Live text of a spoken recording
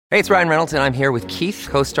Hey, it's Ryan Reynolds, and I'm here with Keith,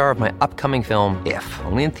 co-star of my upcoming film, If,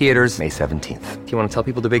 only in theaters May 17th. Do you want to tell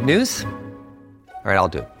people the big news? All right, I'll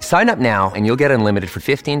do it. Sign up now and you'll get unlimited for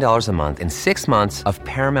 $15 a month and 6 months of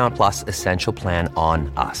Paramount Plus Essential Plan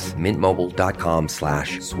on us.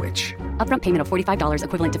 MintMobile.com/switch. Upfront payment of $45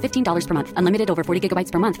 equivalent to $15 per month. Unlimited over 40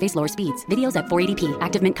 gigabytes per month. Face lower speeds. Videos at 480p.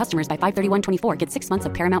 Active Mint customers by 531.24 get 6 months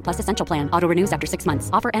of Paramount Plus Essential Plan. Auto renews after 6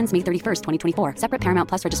 months. Offer ends May 31st, 2024. Separate Paramount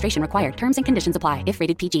Plus registration required. Terms and conditions apply if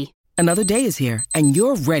rated PG. Another day is here, and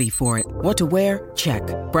you're ready for it. What to wear? Check.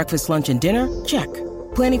 Breakfast, lunch, and dinner? Check.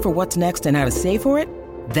 Planning for what's next and how to save for it?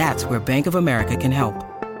 That's where Bank of America can help.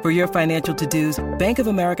 For your financial to-dos, Bank of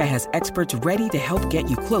America has experts ready to help get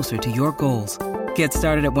you closer to your goals. Get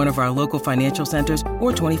started at one of our local financial centers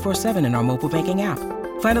or 24/7 in our mobile banking app.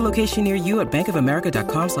 Find a location near you at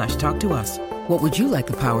bankofamerica.com/talktous. What would you like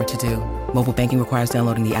the power to do? Mobile banking requires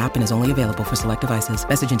downloading the app and is only available for select devices.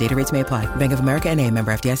 Message and data rates may apply. Bank of America N.A.,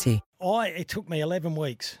 member FDIC. It took me 11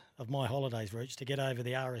 weeks of my holidays, Rich, to get over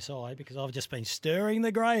the RSI because I've just been stirring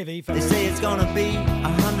the gravy. They say it's going to be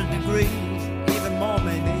 100 degrees, even more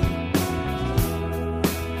maybe.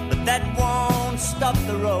 But that won't stop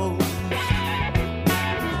the road.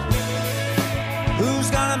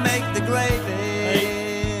 Who's going to make the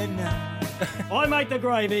gravy now? I make the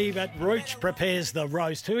gravy, but Rooch prepares the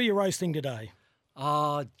roast. Who are you roasting today?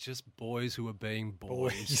 Just boys who are being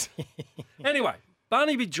boys. Anyway,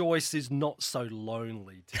 Barnaby Joyce is not so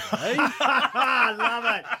lonely today. I love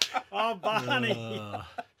it. Oh, Barney.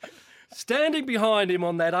 Standing behind him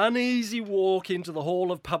on that uneasy walk into the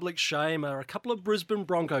Hall of Public Shame are a couple of Brisbane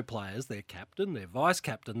Bronco players, their captain, their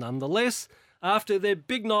vice-captain nonetheless, after their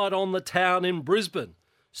big night on the town in Brisbane.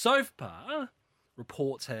 So far,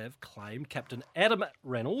 reports have claimed Captain Adam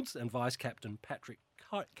Reynolds and Vice-Captain Patrick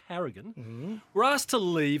Carrigan were asked to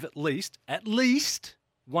leave at least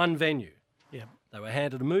one venue. Yep. They were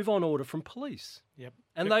handed a move-on order from police. Yep.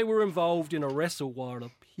 And they were involved in a wrestle while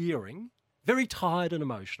appearing very tired and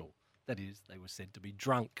emotional. That is, they were said to be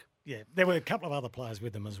drunk. Yeah, there were a couple of other players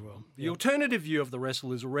with them as well. The alternative view of the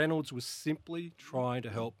wrestle is Reynolds was simply trying to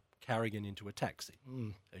help Carrigan into a taxi,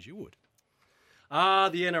 as you would.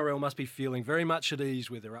 The NRL must be feeling very much at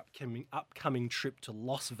ease with their upcoming trip to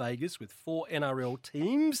Las Vegas with 4 NRL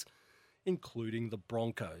teams, including the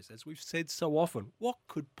Broncos. As we've said so often, what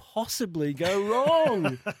could possibly go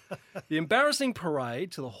wrong? The embarrassing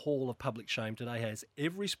parade to the Hall of Public Shame today has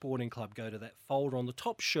every sporting club go to that folder on the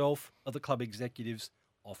top shelf of the club executive's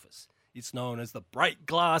office. It's known as the break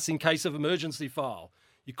glass in case of emergency file.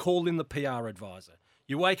 You call in the PR advisor.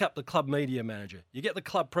 You wake up the club media manager. You get the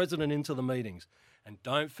club president into the meetings. And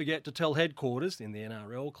don't forget to tell headquarters, in the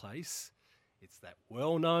NRL case, it's that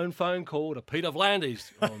well-known phone call to Peter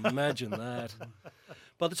V'landys. Oh, imagine that.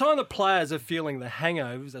 By the time the players are feeling the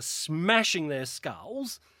hangovers, are smashing their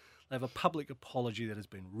skulls, they have a public apology that has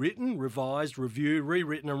been written, revised, reviewed,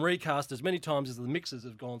 rewritten and recast as many times as the mixers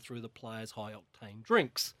have gone through the players' high-octane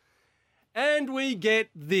drinks. And we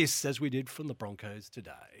get this, as we did from the Broncos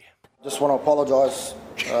today. Just want to apologise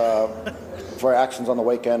for our actions on the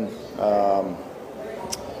weekend.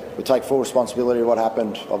 We take full responsibility of what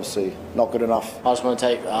happened. Obviously, not good enough. I just want to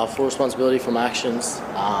take full responsibility for my actions.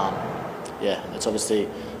 It's obviously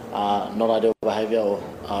not ideal behaviour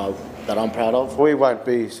that I'm proud of. We won't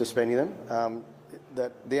be suspending them.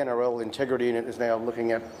 The NRL Integrity Unit is now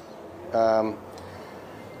looking at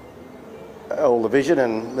all the vision,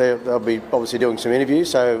 and they'll be obviously doing some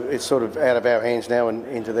interviews, so it's sort of out of our hands now and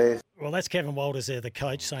into theirs. Well, that's Kevin Walters there, the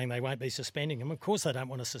coach, saying they won't be suspending him. Of course, they don't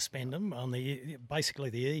want to suspend him on basically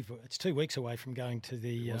the eve. It's 2 weeks away from going to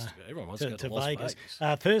everyone wants to go to Las Vegas.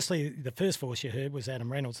 Vegas. Firstly, the first voice you heard was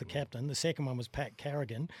Adam Reynolds, the captain. The second one was Pat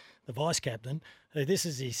Carrigan, the vice captain. This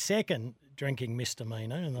is his second drinking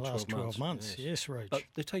misdemeanor in the last 12 months. Yes, Roach. But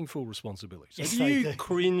they're taking full responsibility. So Yes, do they you do.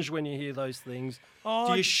 cringe when you hear those things?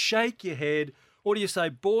 Do you shake your head? Or do you say,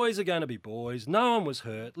 boys are going to be boys, no one was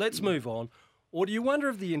hurt, let's move on? Or do you wonder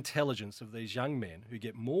of the intelligence of these young men who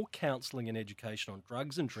get more counselling and education on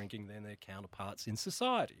drugs and drinking than their counterparts in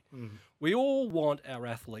society? We all want our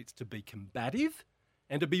athletes to be combative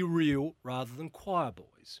and to be real rather than choir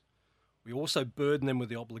boys. We also burden them with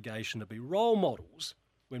the obligation to be role models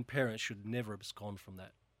when parents should never abscond from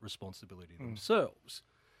that responsibility themselves.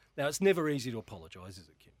 Now, it's never easy to apologise, is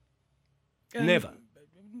it, Kim? Never.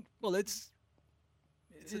 Well, it's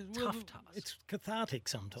a tough task. It's cathartic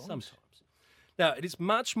sometimes. Now, it is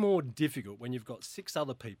much more difficult when you've got 6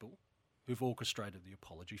 other people who've orchestrated the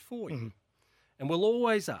apology for you. And we'll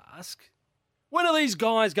always ask, when are these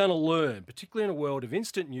guys going to learn, particularly in a world of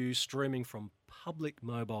instant news streaming from public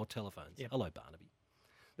mobile telephones? Hello, Barnaby.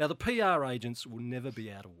 Now, the PR agents will never be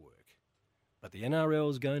out of work. But the NRL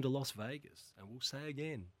is going to Las Vegas, and we'll say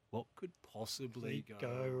again, what could possibly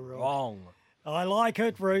go wrong? I like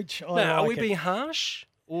it, Rooch. Now, are we being harsh?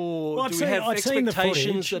 Or do we have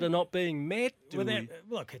expectations that are not being met?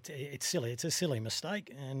 Look, it's silly. It's a silly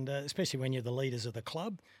mistake, and especially when you're the leaders of the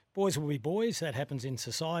club. Boys will be boys. That happens in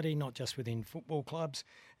society, not just within football clubs.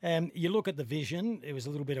 You look at the vision. It was a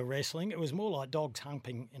little bit of wrestling. It was more like dogs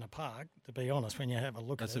humping in a park, to be honest, when you have a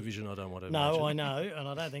look at it. That's a vision I don't want to imagine. No, I know, and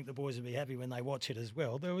I don't think the boys will be happy when they watch it as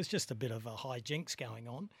well. There was just a bit of a hijinks going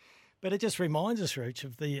on. But it just reminds us, Rooch,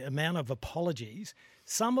 of the amount of apologies.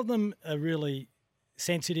 Some of them are really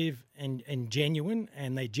sensitive and genuine,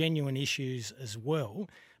 and they're genuine issues as well.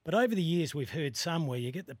 But over the years, we've heard some where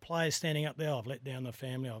you get the players standing up there, I've let down the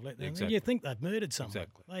family, I've let down... Exactly. You think they've murdered someone.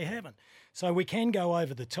 Exactly. They haven't. So we can go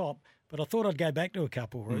over the top, but I thought I'd go back to a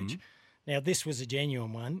couple, Rooch. Now, this was a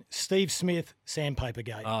genuine one. Steve Smith, Sandpaper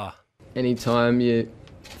Gate. Anytime you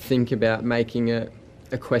think about making a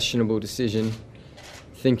questionable decision,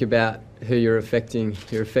 think about who you're affecting.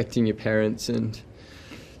 You're affecting your parents, and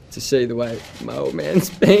to see the way my old man's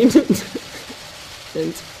been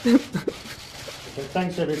and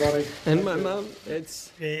thanks, everybody. And my mum,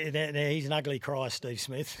 it's... he's an ugly cry, Steve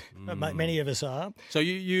Smith. Many of us are. So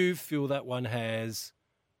you feel that one has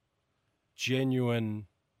genuine...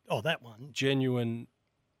 Oh, that one. Genuine...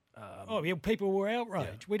 people were outraged.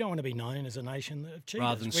 Yeah. We don't want to be known as a nation of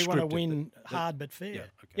cheaters. We want to win hard but fair.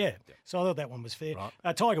 Yeah. So I thought that one was fair.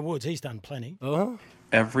 Right. Tiger Woods, he's done plenty. Uh-huh.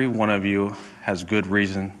 Every one of you has good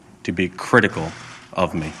reason to be critical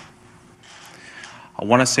of me. I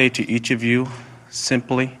want to say to each of you,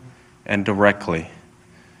 simply and directly,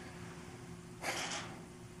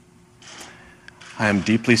 I am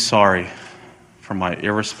deeply sorry for my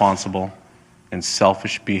irresponsible and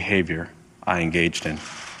selfish behavior I engaged in.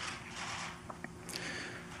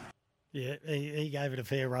 Yeah, he gave it a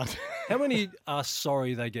fair run. How many are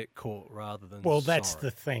sorry they get caught rather than Well, that's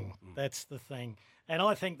the thing. That's the thing. And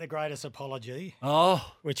I think the greatest apology,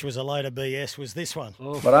 which was a load of BS, was this one.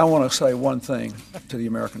 But I want to say one thing to the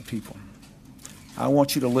American people. I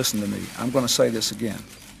want you to listen to me. I'm going to say this again.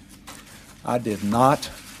 I did not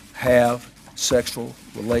have sexual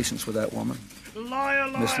relations with that woman. Liar,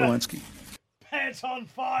 liar. Miss Lewinsky. Pants on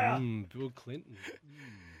fire. Bill Clinton.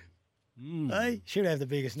 Hey, should have the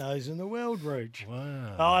biggest nose in the world, Rooch.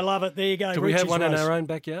 Wow. Oh, I love it. There you go. Do we have one in our own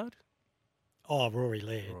backyard? Oh, Rory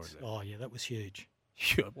Laird's. Oh, yeah, that was huge.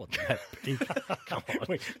 Sure, it wasn't that big. Come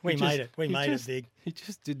on. We made it. We made it big. He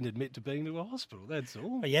just didn't admit to being to a hospital, that's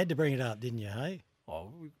all. Well, you had to bring it up, didn't you, hey?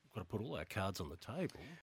 Oh, we've got to put all our cards on the table.